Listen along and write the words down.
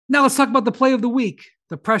Now let's talk about the play of the week.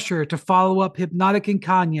 The pressure to follow up Hypnotic and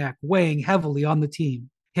Cognac weighing heavily on the team.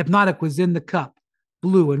 Hypnotic was in the cup,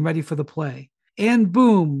 blue and ready for the play. And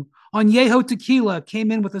boom, Añejo Tequila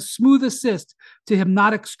came in with a smooth assist to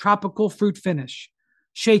Hypnotic's tropical fruit finish.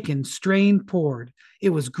 Shaken, strained, poured. It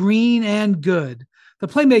was green and good. The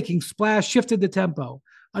playmaking splash shifted the tempo.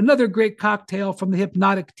 Another great cocktail from the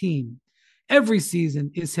Hypnotic team. Every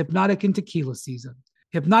season is Hypnotic and Tequila season.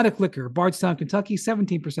 Hypnotic Liquor, Bardstown, Kentucky,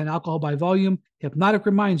 17% alcohol by volume. Hypnotic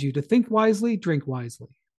reminds you to think wisely, drink wisely.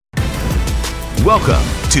 Welcome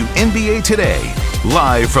to NBA Today,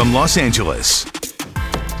 live from Los Angeles.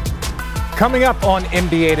 Coming up on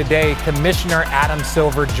NBA Today, Commissioner Adam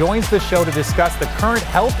Silver joins the show to discuss the current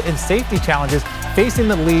health and safety challenges facing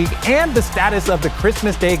the league and the status of the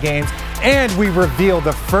Christmas Day games. And we reveal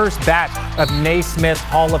the first batch of Naismith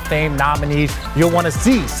Hall of Fame nominees. You'll want to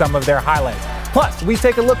see some of their highlights. Plus, we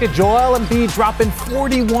take a look at Joel Embiid dropping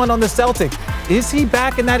 41 on the Celtics. Is he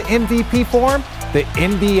back in that MVP form? The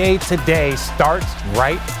NBA Today starts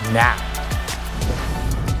right now.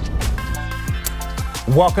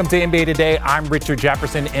 Welcome to NBA Today. I'm Richard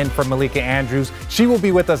Jefferson in for Malika Andrews. She will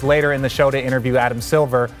be with us later in the show to interview Adam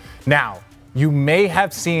Silver. Now, you may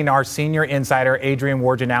have seen our senior insider, Adrian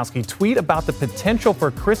Wojnarowski, tweet about the potential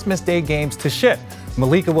for Christmas Day games to shift.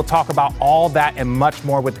 Malika will talk about all that and much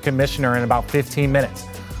more with the commissioner in about 15 minutes.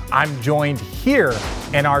 I'm joined here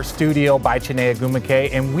in our studio by Chiney Ogwumike,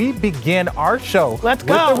 and we begin our show with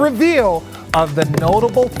the reveal of the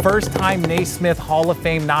notable first-time Naismith Hall of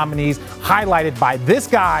Fame nominees, highlighted by this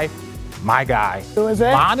guy, my guy. Who is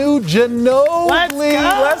it? Manu Ginobili.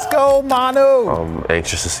 Let's go, Manu. I'm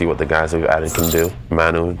anxious to see what the guys we've added can do.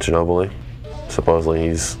 Manu Ginobili, supposedly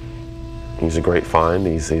he's a great find.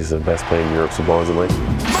 He's the best player in Europe, supposedly.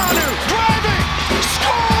 Manu driving,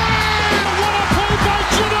 scoring! What a play by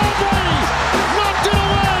Ginobili! Knocked it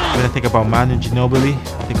away! When I think about Manu Ginobili,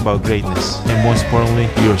 I think about greatness, and more importantly,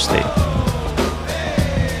 your state.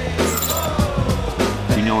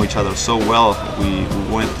 We know each other so well. We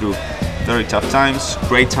went through very tough times,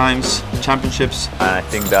 great times, championships. And I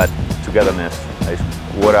think that togetherness is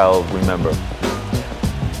what I'll remember.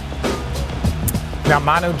 Now,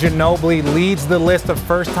 Manu Ginobili leads the list of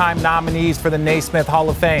first-time nominees for the Naismith Hall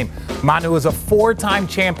of Fame. Manu is a four-time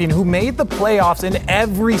champion who made the playoffs in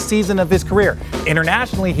every season of his career.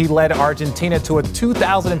 Internationally, he led Argentina to a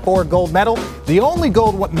 2004 gold medal, the only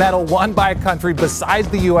gold medal won by a country besides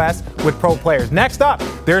the U.S. with pro players. Next up,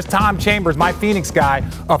 there's Tom Chambers, my Phoenix guy,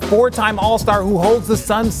 a four-time All-Star who holds the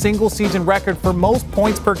Suns' single-season record for most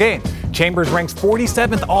points per game. Chambers ranks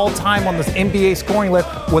 47th all-time on this NBA scoring list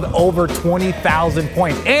with over 20,000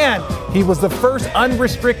 points. And he was the first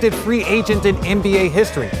unrestricted free agent in NBA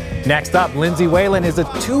history. Next up, Lindsay Whalen is a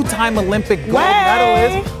two-time Olympic gold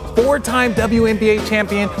medalist, four-time WNBA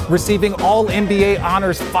champion, receiving All-NBA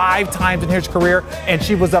honors 5 times in his career, and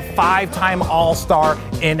she was a 5-time All-Star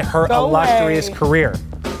in her illustrious career.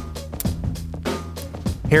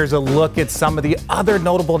 Here's a look at some of the other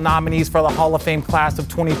notable nominees for the Hall of Fame class of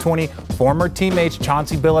 2020. Former teammates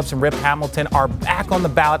Chauncey Billups and Rip Hamilton are back on the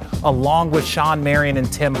ballot, along with Shawn Marion and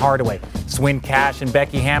Tim Hardaway. Swin Cash and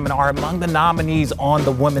Becky Hammon are among the nominees on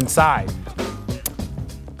the women's side.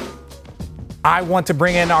 I want to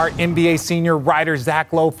bring in our NBA senior writer,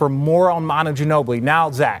 Zach Lowe, for more on Manu Ginobili. Now,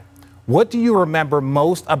 Zach, what do you remember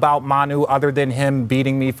most about Manu other than him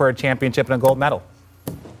beating me for a championship and a gold medal?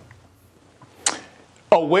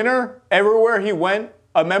 A winner everywhere he went,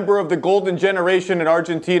 a member of the golden generation in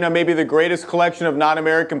Argentina, maybe the greatest collection of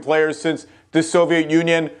non-American players since the Soviet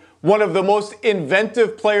Union. One of the most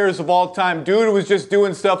inventive players of all time. Dude was just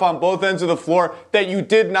doing stuff on both ends of the floor that you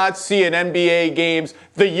did not see in NBA games.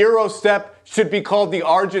 The Euro step should be called the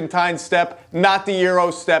Argentine step, not the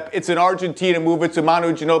Euro step. It's an Argentina move. It's a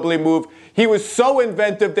Manu Ginobili move. He was so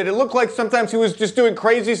inventive that it looked like sometimes he was just doing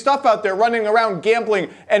crazy stuff out there, running around, gambling.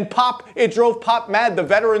 And Pop, it drove Pop mad. The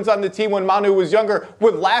veterans on the team when Manu was younger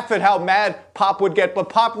would laugh at how mad Pop would get. But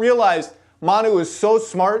Pop realized Manu is so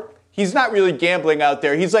smart. He's not really gambling out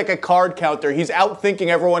there. He's like a card counter. He's outthinking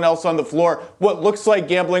everyone else on the floor. What looks like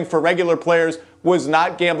gambling for regular players was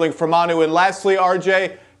not gambling for Manu. And lastly,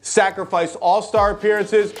 RJ sacrificed all-star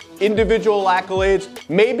appearances, individual accolades,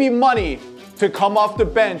 maybe money to come off the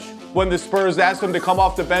bench when the Spurs asked him to come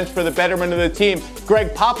off the bench for the betterment of the team.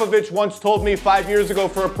 Greg Popovich once told me 5 years ago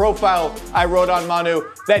for a profile I wrote on Manu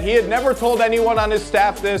that he had never told anyone on his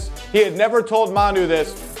staff this. He had never told Manu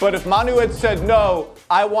this. But if Manu had said, no,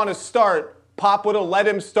 I want to start, Pop would have let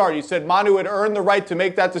him start. He said Manu had earned the right to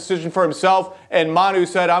make that decision for himself, and Manu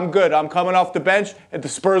said, I'm good. I'm coming off the bench, and the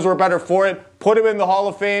Spurs were better for it. Put him in the Hall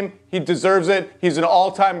of Fame. He deserves it. He's an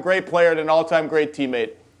all-time great player and an all-time great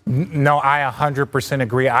teammate. No, I 100%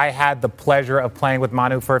 agree. I had the pleasure of playing with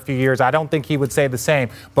Manu for a few years. I don't think he would say the same,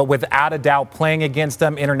 but without a doubt, playing against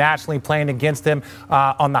him internationally, playing against him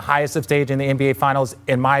on the highest of stage in the NBA Finals,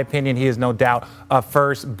 in my opinion, he is no doubt a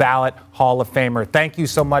first ballot Hall of Famer. Thank you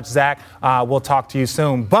so much, Zach. We'll talk to you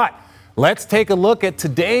soon. But let's take a look at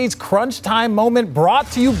today's Crunch Time moment brought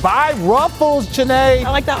to you by Ruffles, Janae. I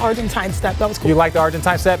like that Argentine step. That was cool. You like the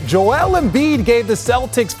Argentine step? Joel Embiid gave the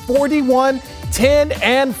Celtics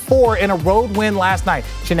 41-10-4 in a road win last night.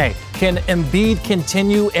 Janae, can Embiid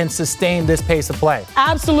continue and sustain this pace of play?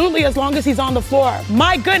 Absolutely, as long as he's on the floor.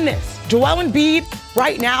 My goodness, Joel Embiid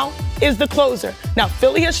right now is the closer. Now,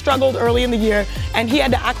 Philly has struggled early in the year, and he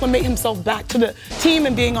had to acclimate himself back to the team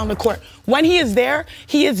and being on the court. When he is there,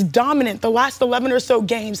 he is dominant. The last 11 or so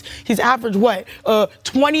games, he's averaged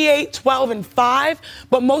 28, 12, and 5.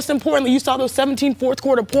 But most importantly, you saw those 17 fourth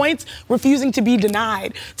quarter points refusing to be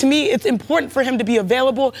denied. To me, it's important for him to be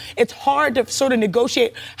available. It's hard to sort of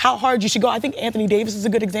negotiate how hard you should go. I think Anthony Davis is a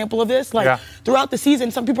good example of this. Throughout the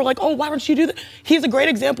season, some people are like, oh, why don't you do that? He's a great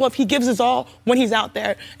example of he gives his all when he's out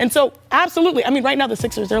there. And so, absolutely. I mean, right now the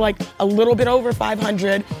Sixers, they're like a little bit over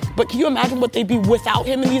 500. But can you imagine what they'd be without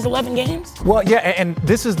him in these 11 games? Well, yeah, and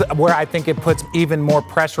this is where I think it puts even more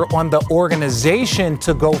pressure on the organization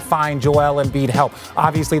to go find Joel Embiid help.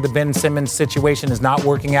 Obviously, the Ben Simmons situation is not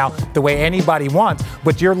working out the way anybody wants,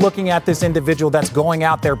 but you're looking at this individual that's going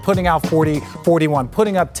out there, putting out 40, 41,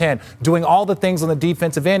 putting up 10, doing all the things on the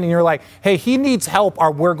defensive end, and you're like, hey, he needs help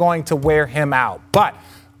or we're going to wear him out. But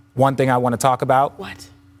one thing I want to talk about. What?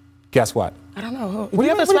 Guess what? I don't know. We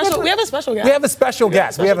have a special guest. We have a special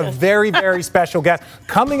guest. We have a very, very special guest.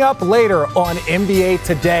 Coming up later on NBA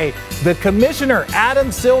Today, the commissioner,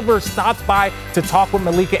 Adam Silver, stops by to talk with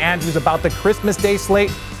Malika Andrews about the Christmas Day slate,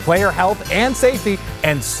 player health and safety,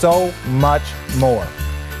 and so much more.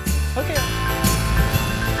 Okay.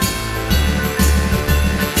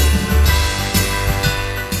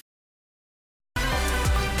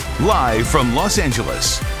 Live from Los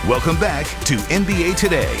Angeles, welcome back to NBA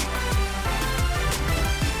Today.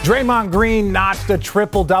 Draymond Green notched a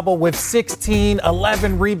triple-double with 16,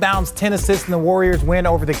 11 rebounds, 10 assists in the Warriors' win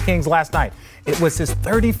over the Kings last night. It was his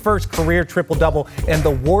 31st career triple-double, and the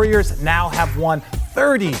Warriors now have won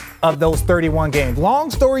 30 of those 31 games. Long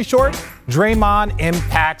story short, Draymond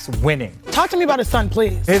impacts winning. Talk to me about his son,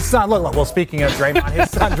 please. His son, look, well, speaking of Draymond,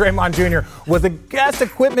 his son, Draymond Jr., was a guest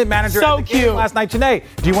equipment manager at the game last night. Janae,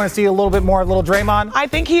 do you want to see a little bit more of little Draymond? I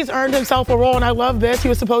think he's earned himself a role, and I love this. He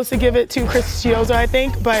was supposed to give it to Chris Chioza, I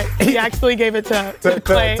think, but he actually gave it to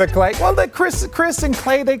Clay. To Clay. Well, Chris and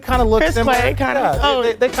Clay, they kind of look similar. Chris Clay, kind of.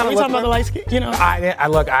 Yeah, they kind of look talking about the light skin, you know. I didn't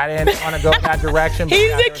want to go that direction.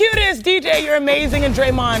 He's the cutest. DJ, you're amazing, and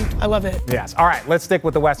Draymond, I love it. Yes. All right, let's stick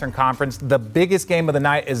with the Western Conference. The biggest game of the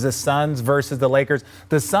night is the Suns versus the Lakers.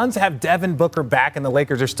 The Suns have Devin Booker back, and the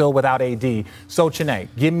Lakers are still without AD. So, Janae,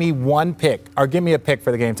 give me one pick, or give me a pick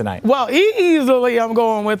for the game tonight. Well, easily I'm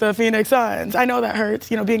going with the Phoenix Suns. I know that hurts,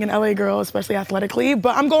 being an LA girl, especially athletically,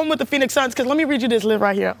 but I'm going with the Phoenix Suns because let me read you this list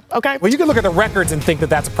right here, okay? Well, you can look at the records and think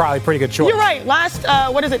that that's probably a pretty good choice. You're right. Last,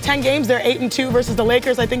 10 games, they're 8-2 versus the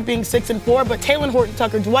Lakers, I think being 6-4, but Taylor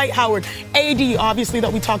Horton-Tucker, Dwight Howard, AD, obviously,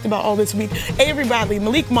 that we talked about all this week, Avery Bradley,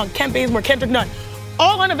 Malik Monk, Kent Bazemore, Kendrick Nunn,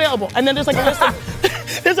 all unavailable. And then there's a list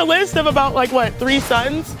of there's a list of about 3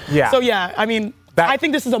 Suns. Yeah. So yeah, I mean, I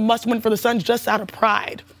think this is a must-win for the Suns just out of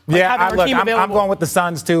pride. I'm going with the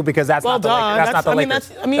Suns too because that's not the Lakers.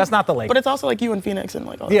 That's not the Lakers. But it's also you and Phoenix and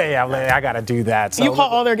all that. Yeah, I got to do that. So you call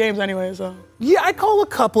all their games anyway, so. Yeah, I call a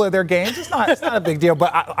couple of their games. It's not a big deal.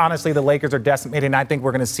 But honestly, the Lakers are decimated, and I think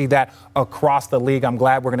we're going to see that across the league. I'm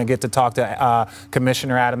glad we're going to get to talk to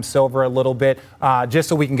Commissioner Adam Silver a little bit, just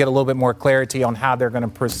so we can get a little bit more clarity on how they're going to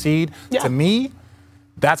proceed. Yeah. To me,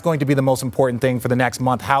 that's going to be the most important thing for the next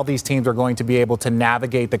month, how these teams are going to be able to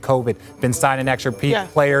navigate the COVID. Been signing extra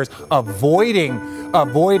players,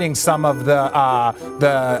 avoiding some of the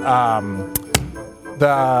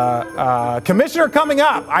commissioner coming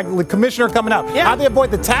up. Yeah. How do they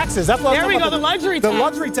avoid the taxes? That's what there we go, the luxury tax. The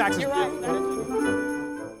luxury taxes. You're right.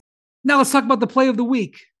 Now let's talk about the play of the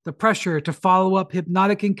week. The pressure to follow up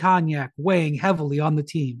Hypnotic and Cognac weighing heavily on the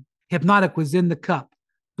team. Hypnotic was in the cup,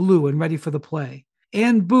 blue and ready for the play.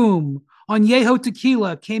 And boom, Añejo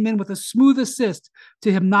Tequila came in with a smooth assist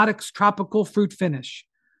to Hypnotic's tropical fruit finish.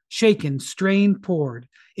 Shaken, strained, poured.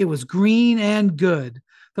 It was green and good.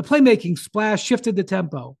 The playmaking splash shifted the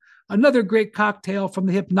tempo. Another great cocktail from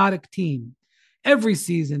the Hypnotic team. Every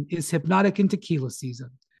season is Hypnotic and Tequila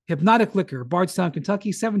season. Hypnotic Liquor, Bardstown,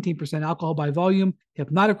 Kentucky, 17% alcohol by volume.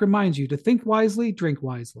 Hypnotic reminds you to think wisely, drink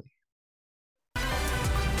wisely.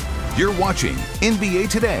 You're watching NBA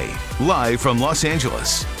Today, live from Los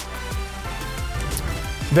Angeles.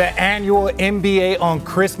 The annual NBA on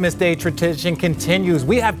Christmas Day tradition continues.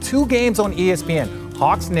 We have 2 games on ESPN,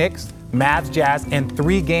 Hawks Knicks, Mavs Jazz, and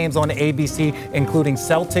 3 games on ABC, including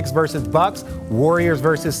Celtics versus Bucks, Warriors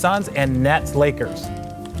versus Suns, and Nets Lakers.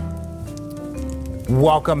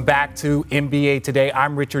 Welcome back to NBA Today.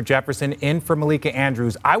 I'm Richard Jefferson, in for Malika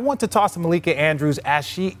Andrews. I want to toss to Malika Andrews as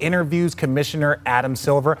she interviews Commissioner Adam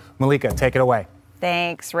Silver. Malika, take it away.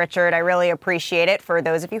 Thanks, Richard. I really appreciate it. For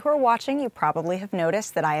those of you who are watching, you probably have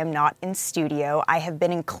noticed that I am not in studio. I have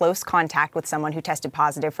been in close contact with someone who tested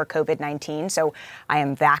positive for COVID-19, so I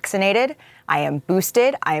am vaccinated. I am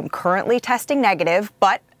boosted. I am currently testing negative,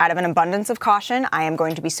 but out of an abundance of caution, I am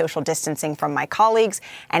going to be social distancing from my colleagues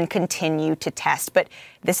and continue to test. But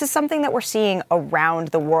this is something that we're seeing around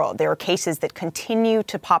the world. There are cases that continue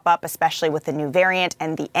to pop up, especially with the new variant,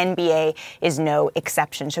 and the NBA is no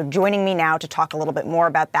exception. So joining me now to talk a little bit more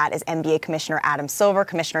about that is NBA Commissioner Adam Silver.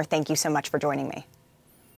 Commissioner, thank you so much for joining me.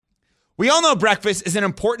 We all know breakfast is an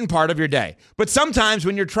important part of your day, but sometimes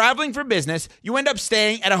when you're traveling for business, you end up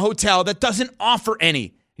staying at a hotel that doesn't offer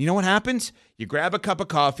any. You know what happens? You grab a cup of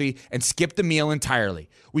coffee and skip the meal entirely.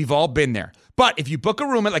 We've all been there. But if you book a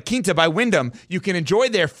room at La Quinta by Wyndham, you can enjoy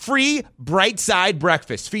their free Bright Side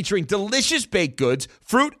breakfast featuring delicious baked goods,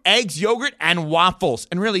 fruit, eggs, yogurt, and waffles.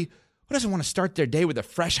 And really, who doesn't want to start their day with a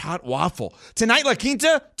fresh hot waffle? Tonight, La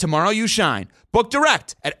Quinta, tomorrow you shine. Book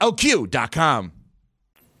direct at lq.com.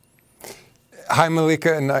 Hi,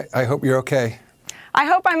 Malika, and I hope you're okay. I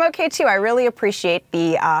hope I'm okay, too. I really appreciate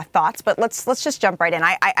the thoughts, but let's just jump right in.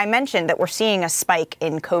 I mentioned that we're seeing a spike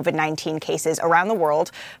in COVID-19 cases around the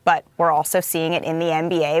world, but we're also seeing it in the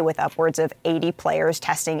NBA with upwards of 80 players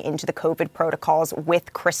testing into the COVID protocols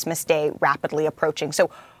with Christmas Day rapidly approaching. So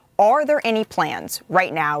are there any plans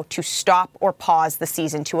right now to stop or pause the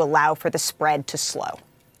season to allow for the spread to slow?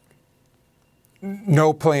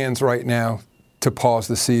 No plans right now to pause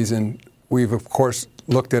the season. We've, of course,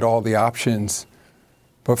 looked at all the options,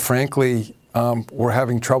 but frankly, we're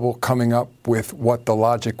having trouble coming up with what the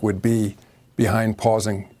logic would be behind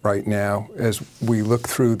pausing right now. As we look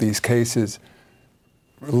through these cases,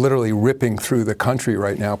 literally ripping through the country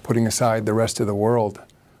right now, putting aside the rest of the world,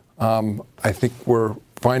 I think we're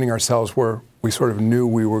finding ourselves where we sort of knew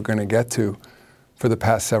we were going to get to for the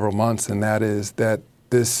past several months, and that is that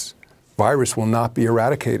this virus will not be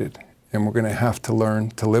eradicated, and we're going to have to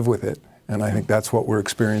learn to live with it. And I think that's what we're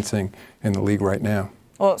experiencing in the league right now.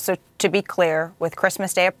 Well, so to be clear, with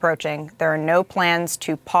Christmas Day approaching, there are no plans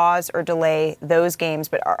to pause or delay those games.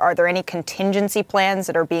 But are there any contingency plans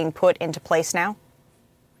that are being put into place now?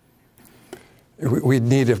 We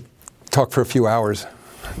need to talk for a few hours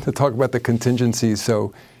to talk about the contingencies.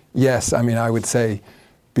 So, yes, I mean, I would say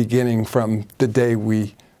beginning from the day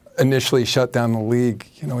we initially shut down the league,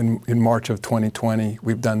 you know, in March of 2020,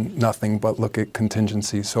 we've done nothing but look at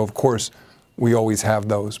contingencies. So, of course, we always have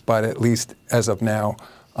those. But at least as of now,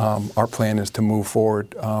 our plan is to move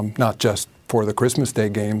forward, not just for the Christmas Day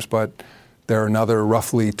games, but there are another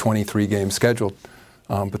roughly 23 games scheduled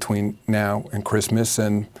between now and Christmas.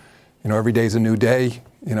 And, you know, every day is a new day.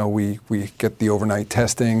 You know, we get the overnight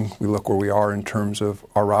testing. We look where we are in terms of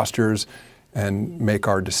our rosters and make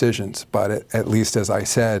our decisions. But at least, as I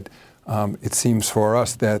said, it seems for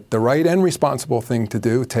us that the right and responsible thing to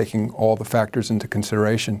do, taking all the factors into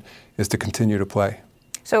consideration, is to continue to play.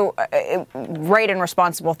 So, right and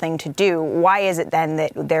responsible thing to do. Why is it then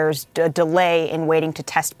that there's a delay in waiting to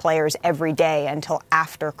test players every day until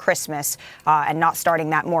after Christmas and not starting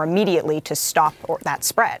that more immediately to stop that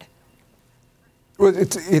spread? Well,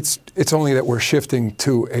 it's only that we're shifting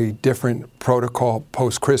to a different protocol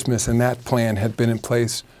post-Christmas, and that plan had been in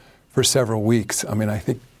place for several weeks. I mean, I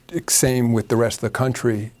think same with the rest of the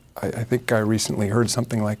country. I think I recently heard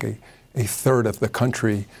something like a third of the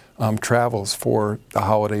country travels for the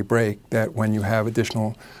holiday break, that when you have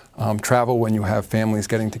additional travel, when you have families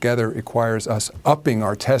getting together, it requires us upping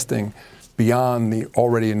our testing beyond the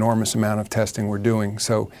already enormous amount of testing we're doing.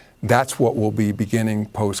 So that's what will be beginning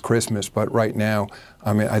post-Christmas. But right now,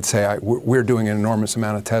 I mean, I'd say we're doing an enormous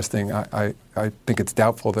amount of testing. I think it's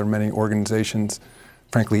doubtful there are many organizations,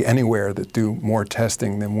 frankly, anywhere that do more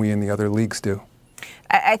testing than we in the other leagues do.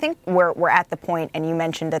 I think we're at the point, and you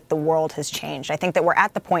mentioned that the world has changed. I think that we're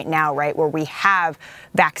at the point now, right, where we have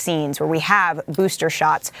vaccines, where we have booster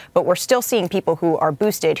shots, but we're still seeing people who are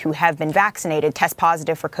boosted, who have been vaccinated, test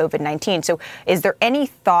positive for COVID-19. So is there any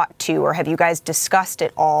thought to, or have you guys discussed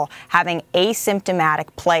at all, having asymptomatic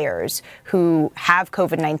players who have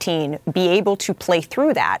COVID-19 be able to play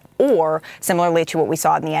through that, or similarly to what we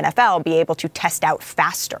saw in the NFL, be able to test out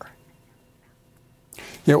faster?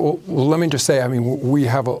 Well, let me just say, we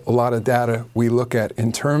have a lot of data we look at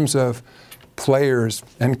in terms of players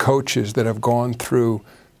and coaches that have gone through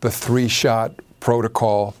the 3-shot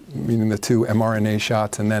protocol, meaning the 2 mRNA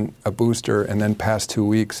shots and then a booster and then past 2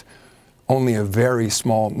 weeks. Only a very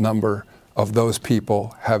small number of those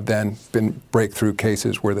people have then been breakthrough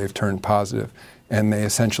cases where they've turned positive, and they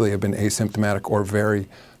essentially have been asymptomatic or very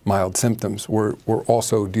mild symptoms. We're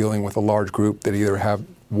also dealing with a large group that either have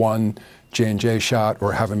one J&J shot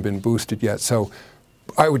or haven't been boosted yet. So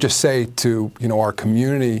I would just say to our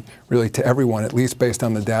community, really to everyone, at least based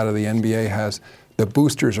on the data the NBA has, the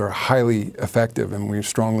boosters are highly effective, and we're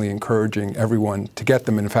strongly encouraging everyone to get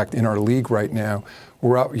them. In fact, in our league right now,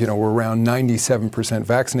 we're up, we're around 97%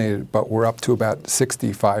 vaccinated, but we're up to about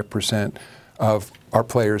 65% of our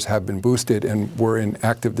players have been boosted, and we're in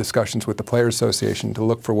active discussions with the Players Association to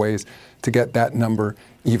look for ways to get that number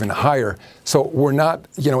even higher. So we're not,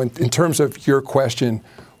 in terms of your question,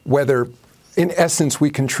 whether in essence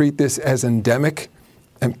we can treat this as endemic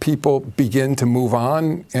and people begin to move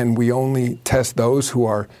on and we only test those who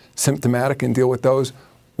are symptomatic and deal with those,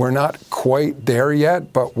 we're not quite there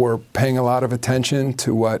yet, but we're paying a lot of attention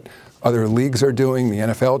to what other leagues are doing. The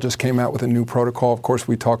NFL just came out with a new protocol. Of course,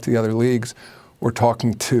 we talk to the other leagues. We're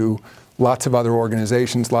talking to lots of other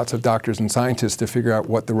organizations, lots of doctors and scientists to figure out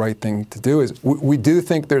what the right thing to do is. We do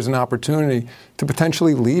think there's an opportunity to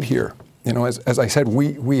potentially lead here. As I said,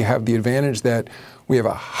 we have the advantage that we have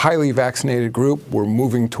a highly vaccinated group. We're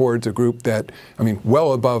moving towards a group that,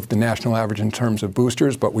 well above the national average in terms of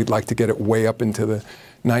boosters, but we'd like to get it way up into the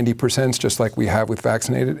 90%, just like we have with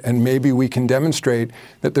vaccinated. And maybe we can demonstrate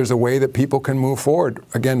that there's a way that people can move forward,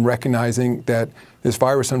 again, recognizing that this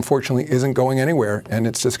virus, unfortunately, isn't going anywhere, and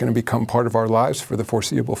it's just going to become part of our lives for the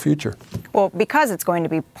foreseeable future. Well, because it's going to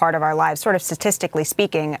be part of our lives, sort of statistically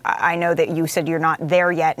speaking, I know that you said you're not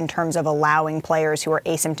there yet in terms of allowing players who are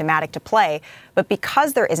asymptomatic to play, but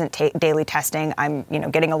because there isn't daily testing, I'm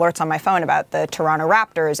getting alerts on my phone about the Toronto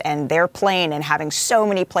Raptors and their plane and having so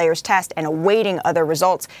many players test and awaiting other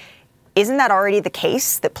results. Isn't that already the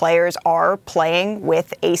case, that players are playing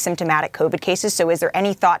with asymptomatic COVID cases? So is there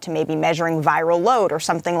any thought to maybe measuring viral load or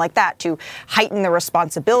something like that to heighten the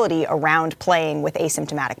responsibility around playing with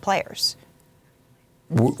asymptomatic players?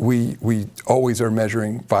 We always are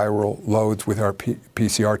measuring viral loads with our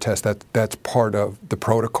PCR test. That's part of the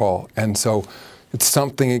protocol. And so it's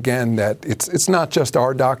something, again, that it's not just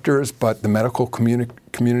our doctors, but the medical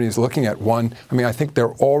community is looking at. One, I think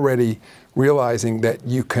they're already realizing that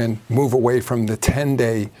you can move away from the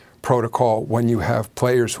 10-day protocol when you have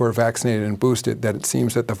players who are vaccinated and boosted, that it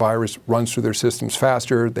seems that the virus runs through their systems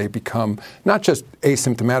faster. They become not just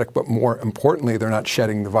asymptomatic, but more importantly, they're not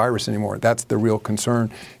shedding the virus anymore. That's the real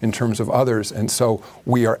concern in terms of others. And so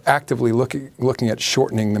we are actively looking at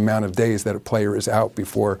shortening the amount of days that a player is out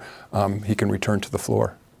before he can return to the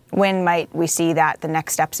floor. When might we see that, the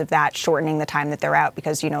next steps of that, shortening the time that they're out?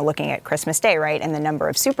 Because, looking at Christmas Day, right, and the number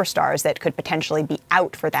of superstars that could potentially be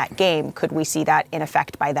out for that game, could we see that in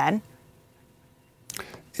effect by then?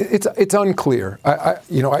 It's unclear.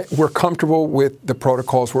 We're comfortable with the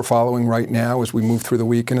protocols we're following right now as we move through the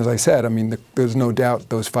week. And as I said, there's no doubt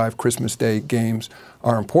those 5 Christmas Day games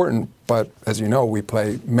are important. But as you know, we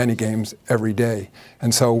play many games every day.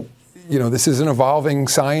 And so, this is an evolving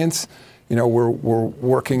science. We're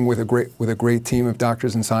working with a great team of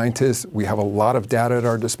doctors and scientists. We have a lot of data at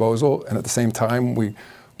our disposal, and at the same time,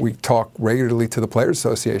 we talk regularly to the Players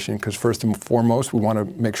Association, because first and foremost, we want to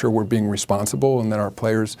make sure we're being responsible and that our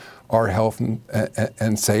players are healthy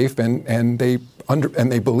and safe, and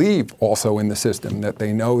they believe also in the system, that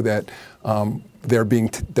they know that they're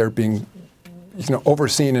being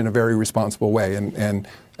overseen in a very responsible way. And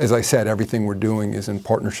as I said, everything we're doing is in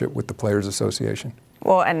partnership with the Players Association.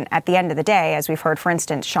 Well, and at the end of the day, as we've heard, for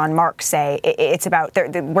instance, Sean Marks say, it's about,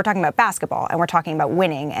 we're talking about basketball and we're talking about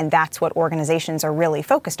winning, and that's what organizations are really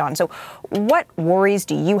focused on. So what worries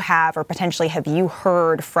do you have, or potentially have you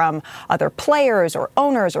heard from other players or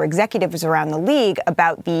owners or executives around the league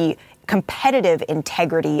about the competitive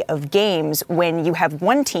integrity of games when you have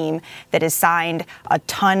one team that has signed a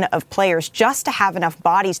ton of players just to have enough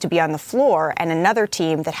bodies to be on the floor, and another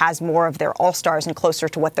team that has more of their all-stars and closer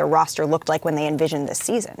to what their roster looked like when they envisioned this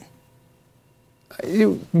season?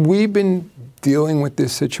 We've been dealing with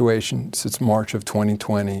this situation since March of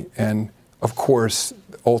 2020, and of course,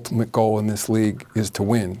 the ultimate goal in this league is to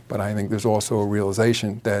win. But I think there's also a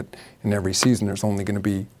realization that in every season there's only going to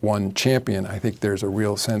be one champion. I think there's a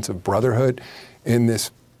real sense of brotherhood in this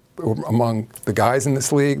among the guys in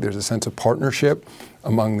this league. There's a sense of partnership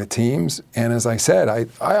among the teams. And as I said,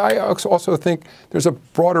 I also think there's a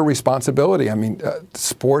broader responsibility.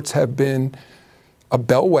 Sports have been a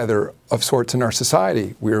bellwether of sorts in our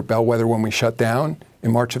society. We were a bellwether when we shut down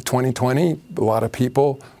in March of 2020. A lot of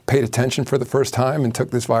people paid attention for the first time and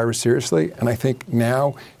took this virus seriously. And I think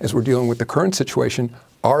now, as we're dealing with the current situation,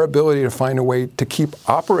 our ability to find a way to keep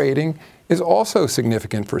operating is also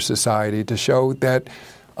significant for society, to show that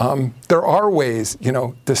there are ways,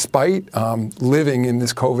 despite living in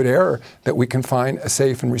this COVID era, that we can find a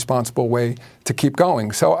safe and responsible way to keep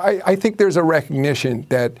going. So I think there's a recognition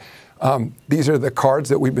that these are the cards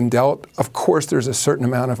that we've been dealt. Of course, there's a certain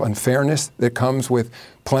amount of unfairness that comes with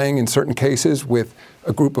playing in certain cases with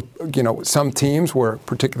a group of, some teams where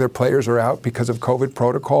particular players are out because of COVID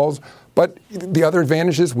protocols. But the other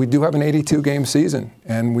advantage is we do have an 82-game season,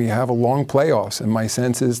 and we have a long playoffs. And my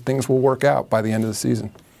sense is things will work out by the end of the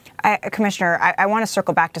season. Commissioner, I want to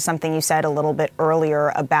circle back to something you said a little bit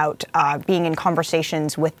earlier about being in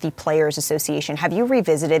conversations with the Players Association. Have you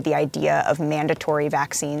revisited the idea of mandatory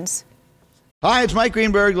vaccines? Hi, it's Mike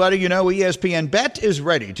Greenberg letting you know ESPN Bet is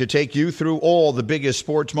ready to take you through all the biggest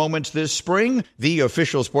sports moments this spring. The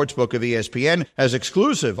official sportsbook of ESPN has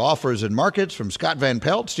exclusive offers and markets from Scott Van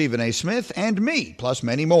Pelt, Stephen A. Smith, and me, plus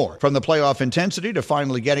many more. From the playoff intensity to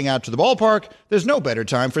finally getting out to the ballpark, there's no better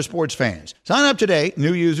time for sports fans. Sign up today.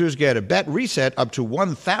 New users get a bet reset up to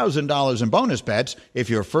 $1,000 in bonus bets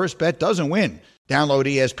if your first bet doesn't win. Download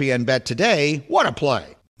ESPN Bet today. What a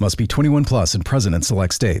play. Must be 21 plus and present in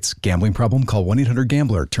select states. Gambling problem? Call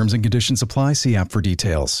 1-800-GAMBLER. Terms and conditions apply. See app for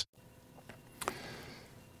details.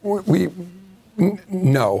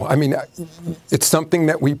 No. I mean, it's something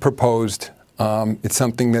that we proposed. It's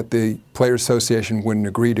something that the Players Association wouldn't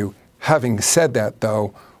agree to. Having said that,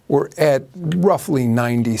 though, we're at roughly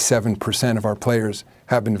 97% of our players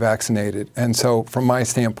have been vaccinated. And so from my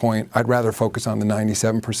standpoint, I'd rather focus on the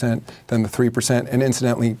 97% than the 3%. And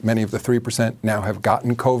incidentally, many of the 3% now have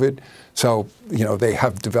gotten COVID. So, they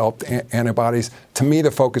have developed antibodies. To me,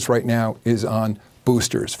 the focus right now is on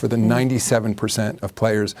boosters for the 97% of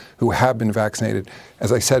players who have been vaccinated.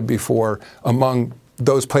 As I said before, among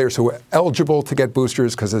those players who are eligible to get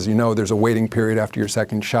boosters, because as you know, there's a waiting period after your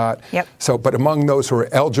second shot. Yep. So, but among those who are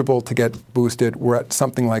eligible to get boosted, we're at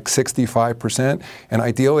something like 65%. And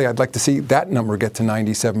ideally, I'd like to see that number get to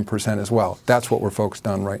 97% as well. That's what we're focused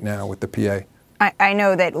on right now with the PA. I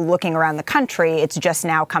know that looking around the country, it's just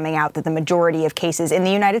now coming out that the majority of cases in the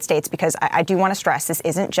United States, because I do want to stress this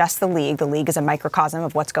isn't just the league. The league is a microcosm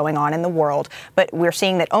of what's going on in the world. But we're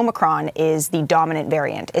seeing that Omicron is the dominant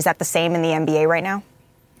variant. Is that the same in the NBA right now?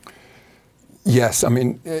 Yes. I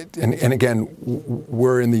mean, and again,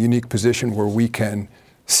 we're in the unique position where we can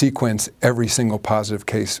sequence every single positive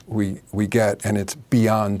case we get, and it's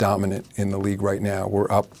beyond dominant in the league right now.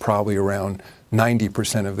 We're up probably around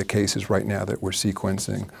 90% of the cases right now that we're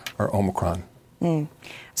sequencing are Omicron.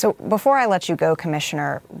 So before I let you go,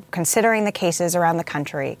 Commissioner, considering the cases around the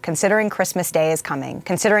country, considering Christmas Day is coming,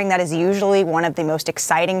 considering that is usually one of the most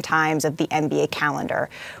exciting times of the NBA calendar,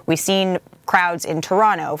 we've seen crowds in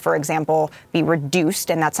Toronto, for example, be reduced,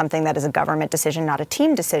 and that's something that is a government decision, not a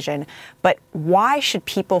team decision. But why should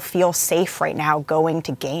people feel safe right now going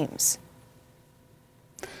to games?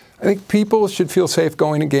 I think people should feel safe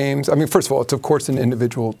going to games. I mean, first of all, it's of course an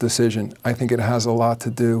individual decision. I think it has a lot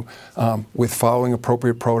to do with following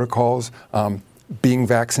appropriate protocols, being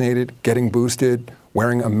vaccinated, getting boosted,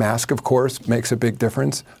 wearing a mask, of course, makes a big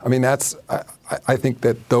difference. I mean, I think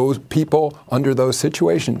that those people under those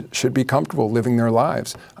situations should be comfortable living their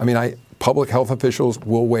lives. I mean, public health officials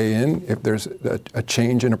will weigh in if there's a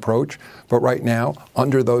change in approach. But right now,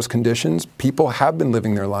 under those conditions, people have been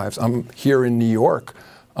living their lives. I'm here in New York,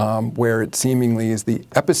 where it seemingly is the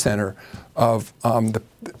epicenter of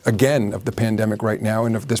the pandemic right now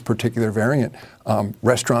and of this particular variant.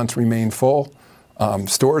 Restaurants remain full.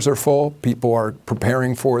 Stores are full. People are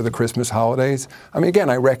preparing for the Christmas holidays. I mean, again,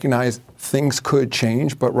 I recognize things could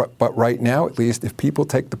change, but right now, at least, if people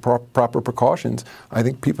take the proper precautions, I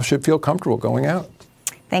think people should feel comfortable going out.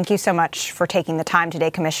 Thank you so much for taking the time today,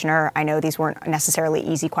 Commissioner. I know these weren't necessarily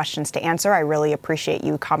easy questions to answer. I really appreciate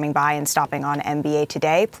you coming by and stopping on NBA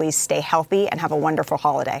Today. Please stay healthy and have a wonderful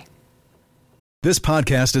holiday. This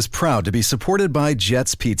podcast is proud to be supported by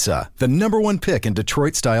Jets Pizza, the #1 pick in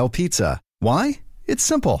Detroit-style pizza. Why? It's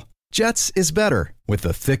simple. Jets is better. With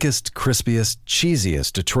the thickest, crispiest,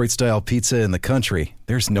 cheesiest Detroit-style pizza in the country,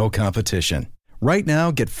 there's no competition. Right now,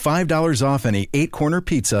 get $5 off any 8-corner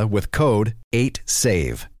pizza with code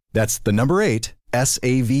 8SAVE. That's the number 8,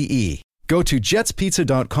 SAVE. Go to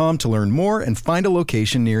jetspizza.com to learn more and find a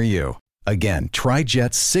location near you. Again, try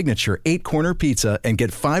Jet's signature 8-corner pizza and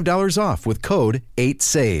get $5 off with code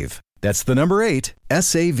 8SAVE. That's the number 8,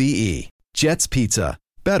 SAVE. Jet's Pizza.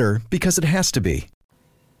 Better because it has to be.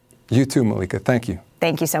 You too, Malika. Thank you.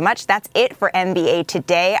 Thank you so much. That's it for NBA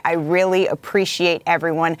Today. I really appreciate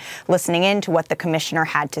everyone listening in to what the commissioner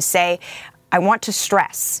had to say. I want to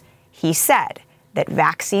stress, he said that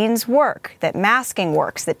vaccines work, that masking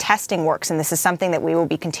works, that testing works, and this is something that we will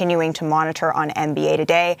be continuing to monitor on NBA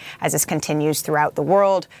Today as this continues throughout the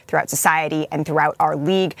world, throughout society, and throughout our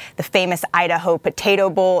league. The famous Idaho Potato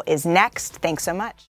Bowl is next. Thanks so much.